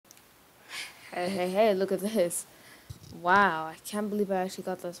Hey, look at this. Wow, I can't believe I actually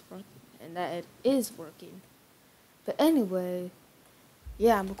got this working and that it is working. But anyway,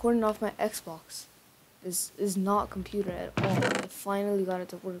 yeah, I'm recording off my Xbox. This is not computer at all. I finally got it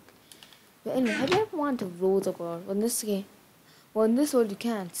to work. But anyway, have you ever wanted to rule the world? Well, in this game, in this world you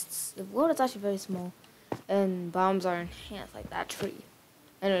can't. The world is actually very small. And bombs are enhanced like that tree.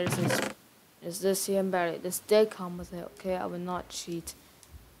 Anyway, this here, this did come with it, okay? I will not cheat.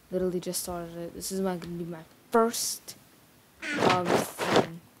 Literally just started it. This is gonna be my first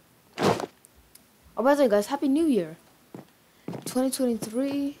thing. Oh, by the way, guys, Happy New Year!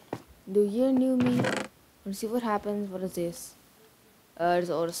 2023, new year, new me. Let's see what happens. What is this? It's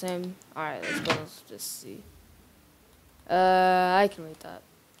all the same. Alright, let's go. Let's just see. I can read that.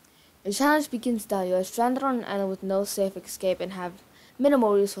 The challenge begins that you are stranded on an island with no safe escape and have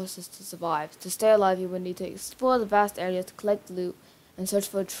minimal resources to survive. To stay alive, you will need to explore the vast area to collect loot and search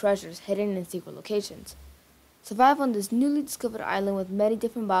for treasures hidden in secret locations. Survive on this newly discovered island with many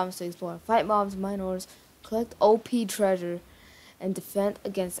different biomes to explore. Fight mobs, minors, collect OP treasure, and defend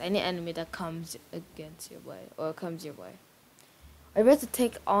against any enemy that comes against your way or comes your way. Are you ready to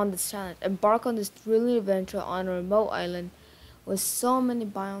take on this challenge? Embark on this thrilling adventure on a remote island with so many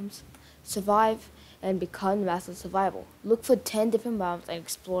biomes. Survive and become master of survival. Look for 10 different biomes and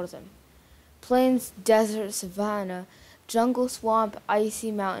explore them. Plains, desert, savanna, jungle, swamp,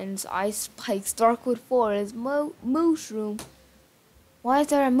 icy mountains, ice spikes, darkwood forest, mushroom. Why is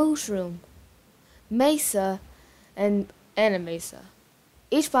there a mushroom? Mesa and a mesa.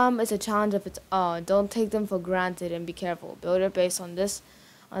 Each biome is a challenge of its own. Don't take them for granted and be careful. Build your base on this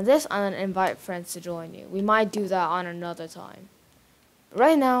island and invite friends to join you. We might do that on another time.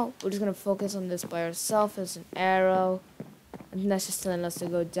 Right now, we're just gonna focus on this by ourselves as an arrow. And that's just telling us to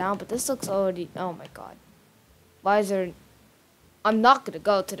go down, but this looks already, oh my god. Why is there, I'm not gonna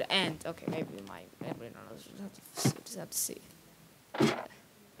go to the end. Okay, maybe we might, maybe not, just have to see.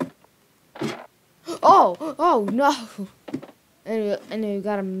 Oh no! Anyway, we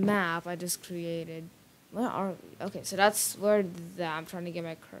got a map I just created. Where are we? Okay, so that's where I'm trying to get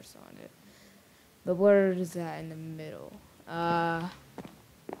my cursor on it. But where is that in the middle? I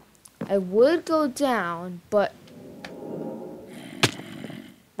would go down, but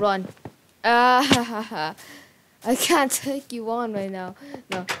run. I can't take you on right now.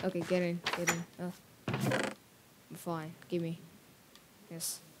 No, okay, get in. Oh. Fine, give me.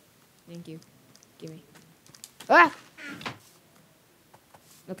 Yes, thank you. Give me. Ah!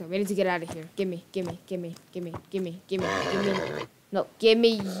 Okay, we need to get out of here. Give me. No, give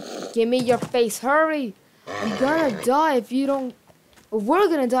me your face. Hurry! I'm gonna die if you don't. Well, we're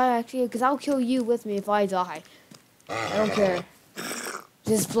gonna die actually, because I'll kill you with me if I die. I don't care.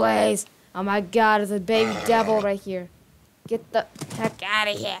 Just please. Oh my god, there's a baby devil right here. Get the heck out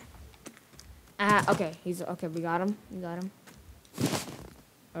of here. Okay, okay, we got him.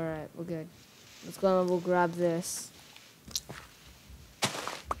 Alright, we're good. Let's go and we'll grab this.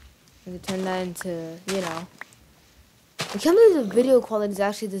 We can turn that into, you know. I can't believe the video quality is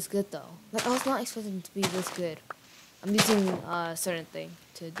actually this good though. Like, I was not expecting it to be this good. I'm using a certain thing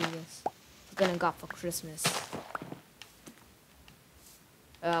to do this. What I got for Christmas.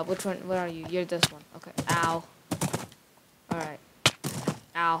 Which one? What are you? You're this one. Okay. Ow. Alright.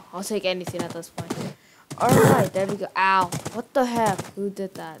 Ow. I'll take anything at this point. Alright, there we go. Ow. What the heck? Who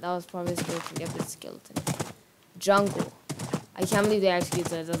did that? That was probably a skeleton. Yep, it's a skeleton. Jungle. I can't believe they actually used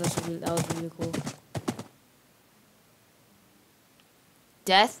that. That was really cool.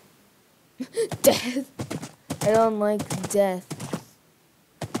 Death? Death? I don't like death.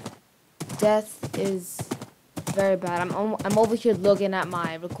 Death is very bad. I'm over here looking at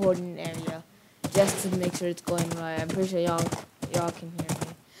my recording area just to make sure it's going right. I'm pretty sure y'all can hear me.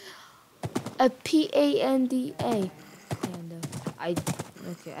 A Panda. Panda.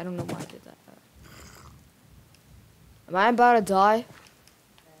 Okay, I don't know why I did that. Am I about to die?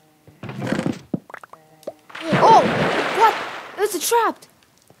 Oh! What? It was a trap!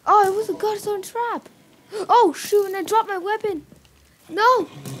 Oh, it was a goddamn trap! Oh, shoot, and I dropped my weapon! No!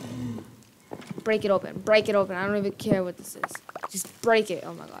 Break it open. I don't even care what this is. Just break it.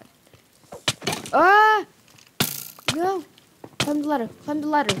 Oh my god. Ah! No! Climb the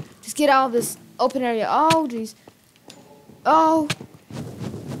ladder. Just get out of this open area. Oh, jeez. Oh!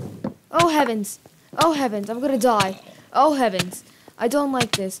 Oh, heavens. I'm gonna die. Oh, heavens. I don't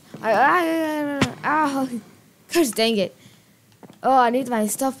like this. Ow. Gosh dang it. Oh, I need my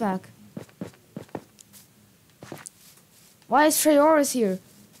stuff back. Why is Treoris here?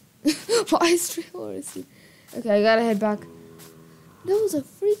 Okay, I gotta head back. That was a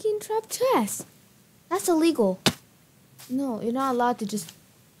freaking trap chest. That's illegal. No, you're not allowed to just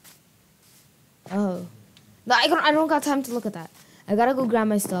Oh. No, I don't got time to look at that. I gotta go grab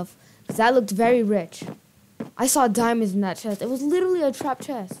my stuff. Because that looked very rich. I saw diamonds in that chest. It was literally a trap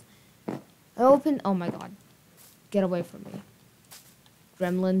chest. I opened... Oh my god. Get away from me.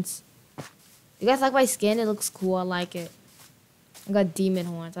 Gremlins. You guys like my skin? It looks cool. I like it. I got demon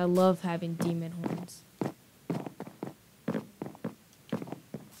horns. I love having demon horns.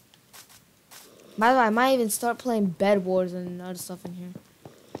 By the way, I might even start playing Bed Wars and other stuff in here.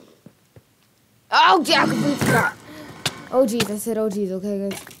 Oh, yeah, I completely forgot. Oh, jeez. I said, oh, jeez. Okay,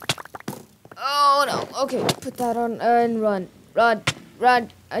 guys. Oh, no. Okay, put that on and run. Run.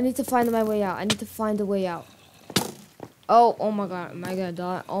 Run. I need to find my way out. I need to find a way out. Oh my god. Am I gonna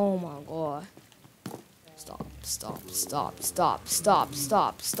die? Oh, my god. Stop. Stop. Stop. Stop. Stop.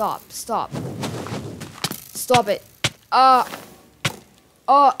 Stop. Stop. Stop. Stop it.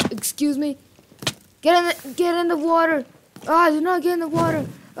 Excuse me. Get in the water. Do not get in the water.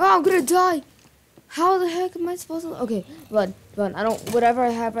 I'm gonna die. How the heck am I supposed to? Okay, run. Whatever I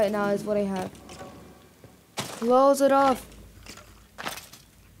have right now is what I have. Close it off.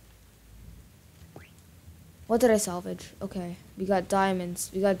 What did I salvage? Okay, we got diamonds.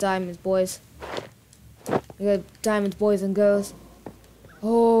 Boys. We got diamonds, boys and girls.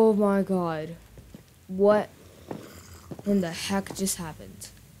 Oh my god. What in the heck just happened?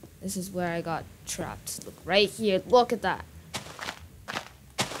 This is where I got trapped. Look, right here. Look at that.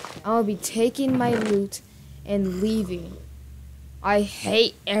 I'll be taking my loot and leaving. I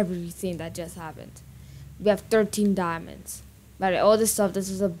hate everything that just happened. We have 13 diamonds. But all this stuff, this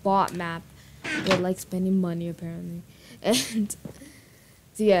is a bot map. They like spending money, apparently. And,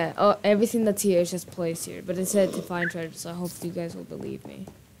 so yeah, everything that's here is just placed here. But it said to find treasure, so I hope you guys will believe me.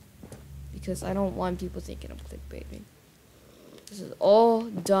 Because I don't want people thinking I'm clickbaiting. This is all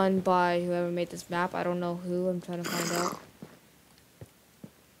done by whoever made this map. I don't know who. I'm trying to find out.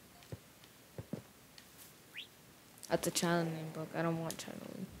 That's a channel name book. I don't want channel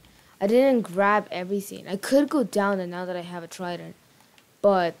name. I didn't grab everything. I could go down there now that I have a trident.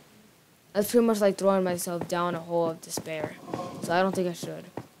 But that's pretty much like throwing myself down a hole of despair. So I don't think I should.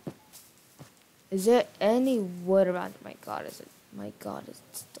 Is there any wood around? My god, is it? My god, is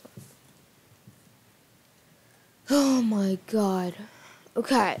it stuff? Oh my god.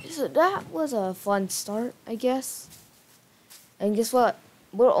 Okay, so that was a fun start, I guess. And guess what?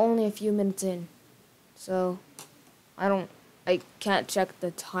 We're only a few minutes in. So, I can't check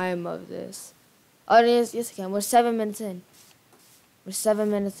the time of this. Oh, yes, I can. We're 7 minutes in. We're 7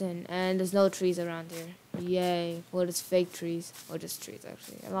 minutes in, and there's no trees around here. Yay. Well, it's fake trees. Or just trees,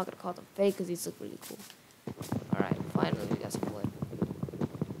 actually. I'm not going to call them fake because these look really cool. Alright, finally we got some wood.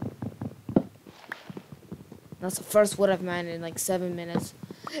 That's the first wood I've mined in like 7 minutes.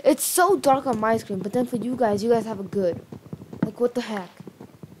 It's so dark on my screen, but then for you guys have it good. Like, what the heck?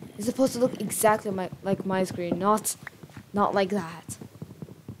 It's supposed to look exactly like my screen, not like that.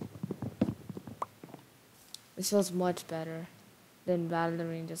 This feels much better than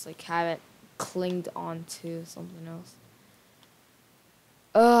rather just like have it clinged onto something else.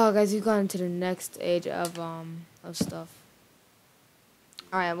 Oh, guys, we've gotten to the next stage of stuff.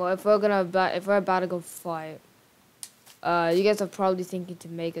 All right, well, if we're about to go fight, you guys are probably thinking to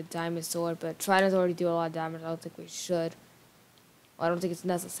make a diamond sword, but tridents already do a lot of damage. I don't think we should. Well, I don't think it's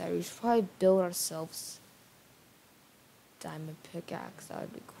necessary. We should probably build ourselves diamond pickaxe. That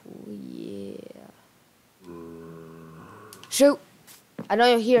would be cool. Yeah. Shoot! I know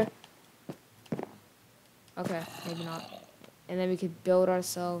you're here. Okay, maybe not. And then we could build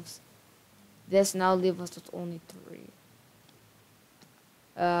ourselves this, and that'll leave us with only 3.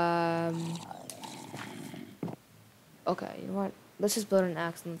 Okay, you know what? Let's just build an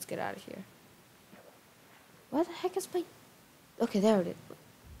axe and let's get out of here. What the heck is my... Okay, there it is.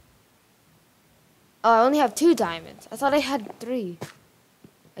 Oh, I only have 2 diamonds. I thought I had 3.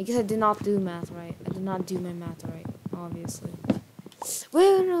 I guess I did not do math right. I did not do my math right, obviously.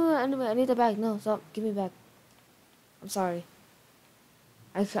 Wait, no, I need the bag. No, stop. Give me back. I'm sorry.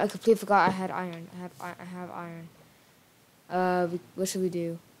 I completely forgot I had iron. I have iron. What should we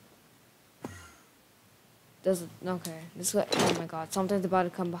do? Okay. This way. Oh my god. Something's about to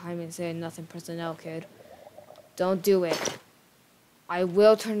come behind me and say nothing personnel, kid. Don't do it. I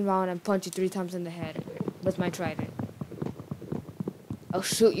will turn around and punch you 3 times in the head with my trident. I'll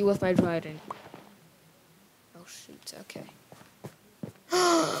shoot you with my trident. Oh shoot. Okay.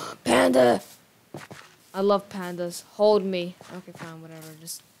 Panda! I love pandas. Hold me. Okay, fine, whatever.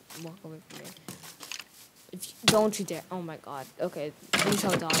 Just walk away from me. Don't you dare. Oh my god. Okay, you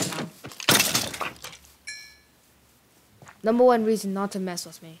shall die now. Number 1 reason not to mess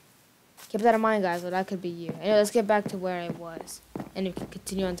with me. Keep that in mind, guys, or that could be you. Anyway, let's get back to where I was. And we can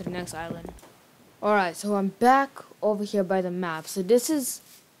continue on to the next island. Alright, so I'm back over here by the map. So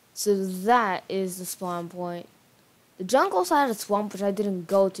that is the spawn point. The jungle also had a swamp which I didn't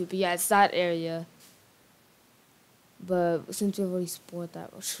go to, but yeah, it's that area. But since we already explored that,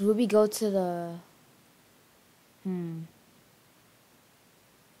 should we go to the...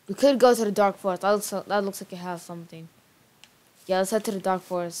 We could go to the dark forest. That looks like it has something. Yeah, let's head to the dark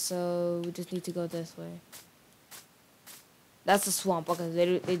forest, so we just need to go this way. That's the swamp.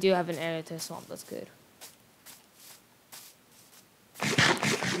 Okay, they do have an area to the swamp. That's good.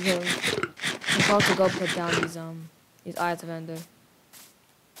 Okay. I'm about to go put down these eyes of ender.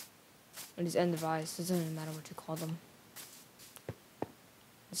 Or these end of eyes. It doesn't even matter what you call them.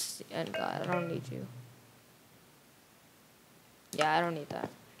 This is the end guy. I don't need you. Yeah, I don't need that.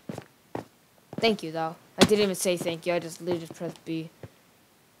 Thank you, though. I didn't even say thank you. I just literally just pressed B.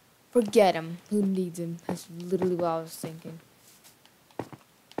 Forget him. Who needs him? That's literally what I was thinking.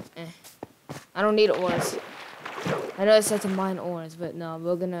 I don't need ores. I know it said to mine ores, but no,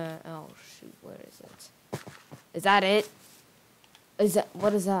 we're gonna... Oh, shoot. Where is it? Is that it?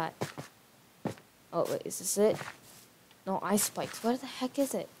 What is that? Oh, wait. Is this it? No, ice spikes. What the heck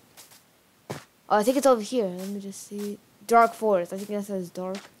is it? Oh, I think it's over here. Let me just see. Dark forest. I think that says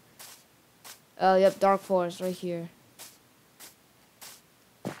dark. Oh, yep. Dark forest right here.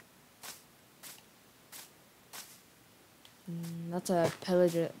 That's a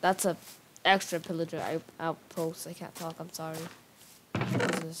pillager. That's a extra pillager outpost. I can't talk. I'm sorry.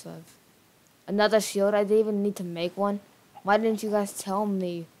 What does this have? Another shield. I didn't even need to make one. Why didn't you guys tell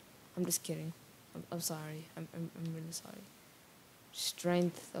me? I'm just kidding. I'm sorry. I'm really sorry.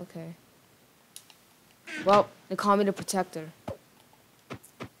 Strength. Okay. Well, they call me the protector.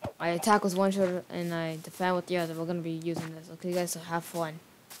 I attack with one shoulder and I defend with the other. We're gonna be using this. Okay, guys. So have fun.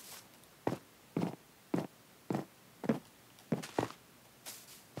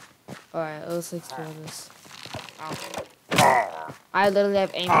 Alright, let's explore this. Ow. I literally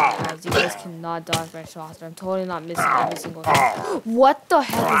have aim at guys. You guys cannot dodge my shots. I'm totally not missing every single time. What the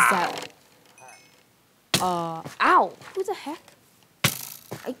heck is that? Ow! Who the heck?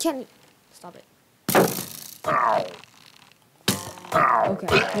 I can't... Stop it.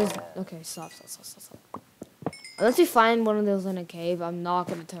 Okay, stop. Unless we find one of those in a cave, I'm not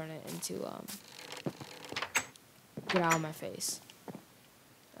gonna turn it into, Get out of my face.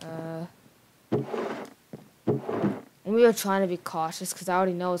 We are trying to be cautious because I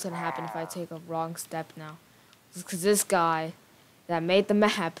already know what's gonna happen if I take a wrong step now. Because this guy that made the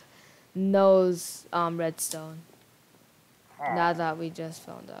map knows redstone. Now that we just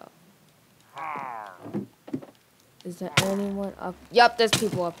found out. Is there anyone up? Yup, there's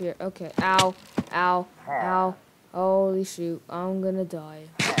people up here. Okay. Ow. Ow. Ow. Holy shoot. I'm gonna die.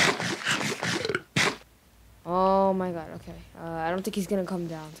 Oh my god. Okay. I don't think he's gonna come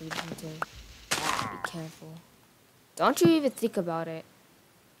down, so we just need to be careful. Don't you even think about it.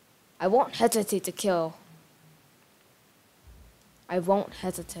 I won't hesitate to kill. I won't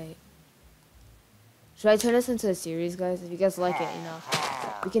hesitate. Should I turn this into a series, guys? If you guys like it, you know,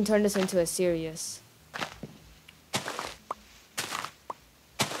 we can turn this into a series.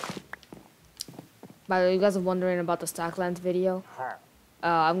 By the way, you guys are wondering about the Stacklands video.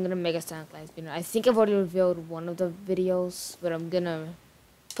 I'm gonna make a Stacklands video. I think I've already revealed one of the videos, but I'm gonna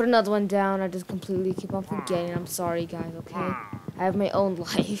put another one down. I just completely keep on forgetting. I'm sorry, guys, okay? I have my own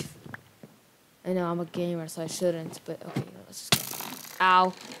life. I know I'm a gamer, so I shouldn't, but okay, let's just go.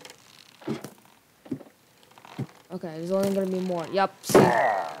 Ow. Okay, there's only gonna be more. Yup, see?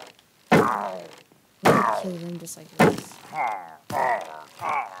 I'm gonna kill him just like this.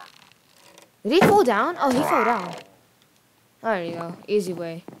 Did he fall down? Oh, he fell down. There you go. Easy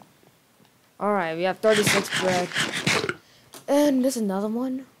way. Alright, we have 36 bread. And there's another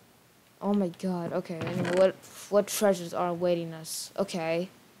one. Oh my god. Okay, anyway, what treasures are awaiting us? Okay.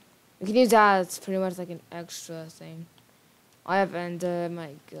 We can use that as pretty much like an extra thing. I have ender.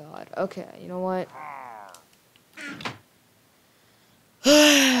 My god. Okay, you know what?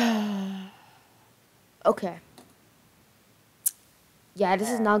 Okay. Yeah, this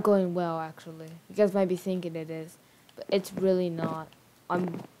is not going well, actually. You guys might be thinking it is, but it's really not.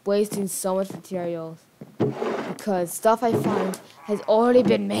 I'm wasting so much materials because stuff I find has already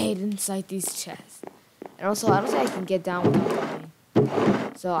been made inside these chests. And also, I don't think I can get down without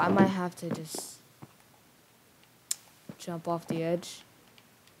dying. So I might have to just jump off the edge.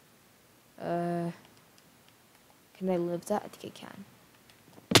 Can I live that? I think I can.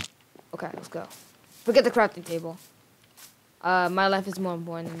 Okay, let's go. Forget the crafting table. My life is more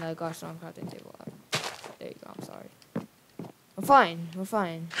important than the gosh darn crafting table. There you go, I'm sorry. We're fine, we're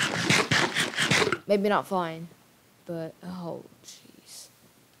fine. Maybe not fine, but, oh, jeez.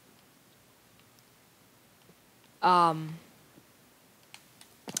 I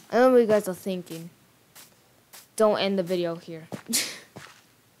know what you guys are thinking. Don't end the video here.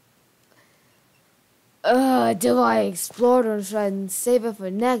 Do I explore or try and save it for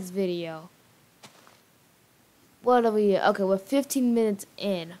next video? What are we? Okay, we're 15 minutes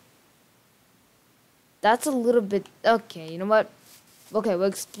in. That's a little bit. Okay, you know what? Okay, we'll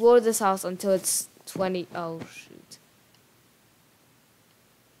explore this house until it's 20. Oh, shoot.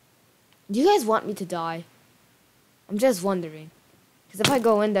 Do you guys want me to die? I'm just wondering. Because if I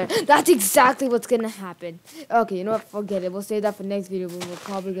go in there, that's exactly what's going to happen. Okay, you know what? Forget it. We'll save that for next video when we're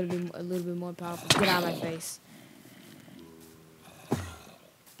probably going to be a little bit more powerful. Get out of my face.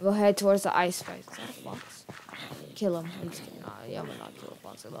 We'll head towards the ice fight. Is that a fox? Kill him. I'm just kidding. Yeah, I'm not kill a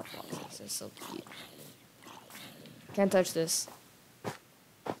fox. I love foxes. They're so cute. Can't touch this.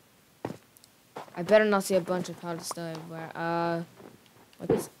 I better not see a bunch of powdered snow everywhere.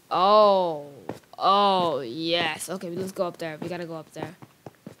 What is? Oh, yes. Okay, let's go up there. We gotta go up there.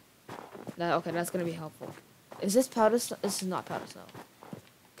 Okay, that's gonna be helpful. Is this powdered snow? This is not powdered snow.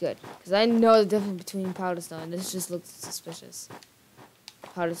 Good, because I know the difference between powdered snow, and this just looks suspicious.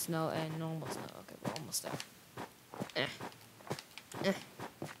 Powdered snow and normal snow. Okay, we're almost there.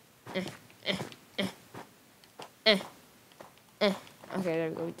 Okay, there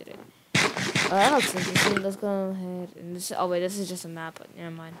we go. We did it. Alright, that looks interesting. Let's go ahead and this. Oh wait, this is just a map. But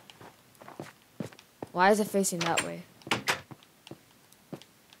never mind. Why is it facing that way?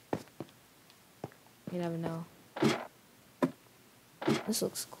 You never know. This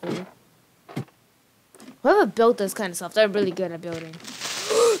looks cool. Whoever built this kind of stuff, they're really good at building.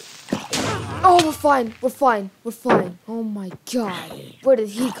 Oh, we're fine. We're fine. We're fine. Oh my god. Where did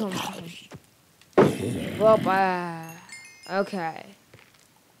he come from? Well, okay.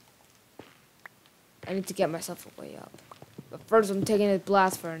 I need to get myself a way up. But first, I'm taking a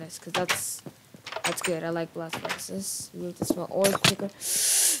blast furnace, because that's good. I like blast furnaces. We have to smell oil quicker.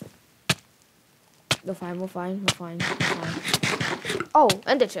 We're fine. We're fine. We're fine. We're fine. Oh,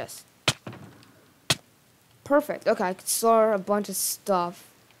 ender chest. Perfect. Okay, I can store a bunch of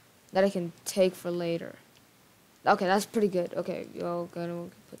stuff that I can take for later. Okay, that's pretty good. Okay, we'll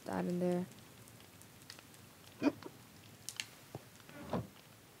put that in there.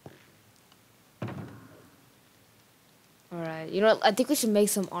 Alright, you know what? I think we should make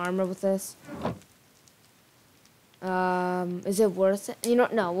some armor with this. Is it worth it? You know,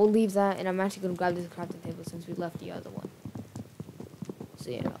 no, we'll leave that, and I'm actually gonna grab this crafting table since we left the other one. So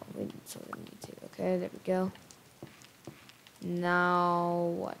you know, we need to. Okay, there we go.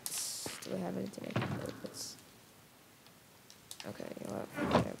 Now what? Do we have anything I can do with this? Okay, you know what?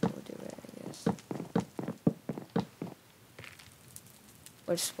 Whatever, we'll do it, I guess.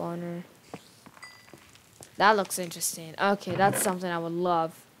 Which spawner? That looks interesting. Okay, that's something I would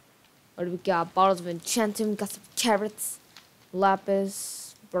love. What do we got? Bottles of enchanting. Got some carrots,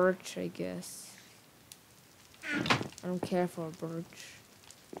 lapis, birch, I guess. I don't care for a birch.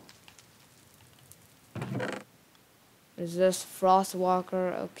 Is this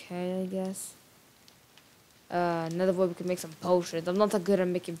Frostwalker? Okay, I guess. Another way we can make some potions. I'm not that good at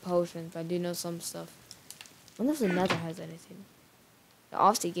making potions, but I do know some stuff. I wonder if the Nether has anything. They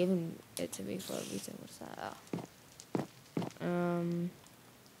obviously gave it to me for a reason. What's that? Oh.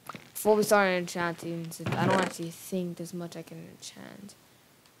 Before we start enchanting, since I don't actually think there's much I can enchant.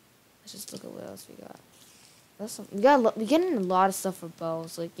 Let's just look at what else we got. That's something. We're getting a lot of stuff for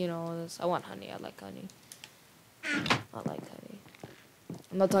bows. Like, you know, I want honey. I like honey. I like honey.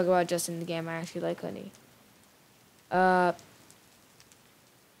 I'm not talking about just in the game. I actually like honey.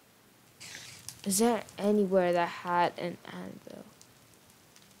 Is there anywhere that had an anvil?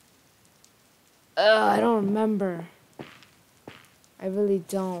 I don't remember. I really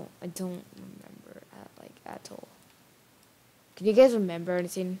don't. I don't remember at all. Can you guys remember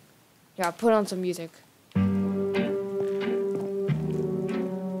anything? Yeah, put on some music.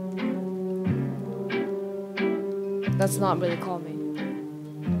 That's not really calming.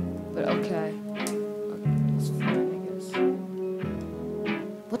 But okay. It's fine, I guess.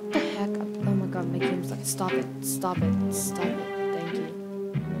 What the heck? Oh my god, my game's like, stop it. Stop it. Stop it. Thank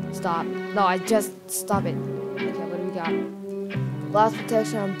you. Stop. No, stop it. Okay, what do we got? Blast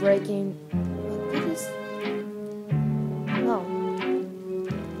protection on breaking. What is? No.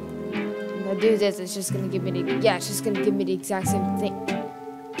 If I do this, it's just gonna give me the. Yeah, it's just gonna give me the exact same thing.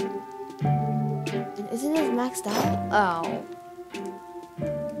 Isn't it maxed out? Oh.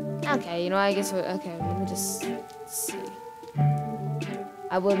 Okay, you know, I guess okay, let me just see.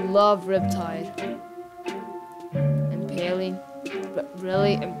 I would love Riptide. Impaling.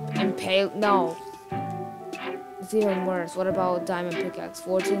 Really? Impale? No. It's even worse. What about Diamond Pickaxe?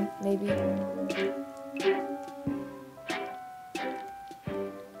 Fortune, maybe?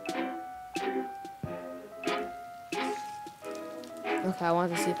 Okay, I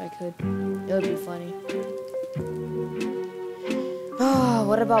wanted to see if I could. It would be funny. Oh,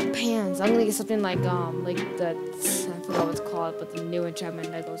 what about pants? I'm gonna get something like that. I forgot what it's called, but the new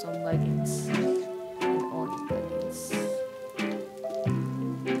enchantment that goes on leggings. And only leggings.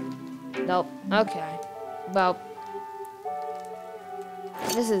 Nope. Okay. Well,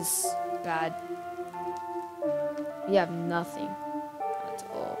 this is bad. We have nothing at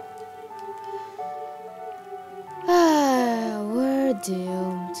all. We're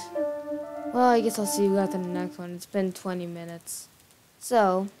doomed. Well, I guess I'll see you guys in the next one. It's been 20 minutes.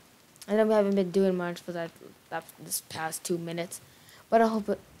 So, I know we haven't been doing much for this past 2 minutes, but I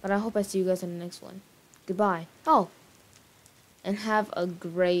hope I see you guys in the next one. Goodbye. Oh, and have a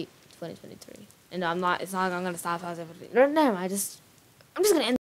great 2023. And it's not like I'm gonna stop. No, I'm just gonna end.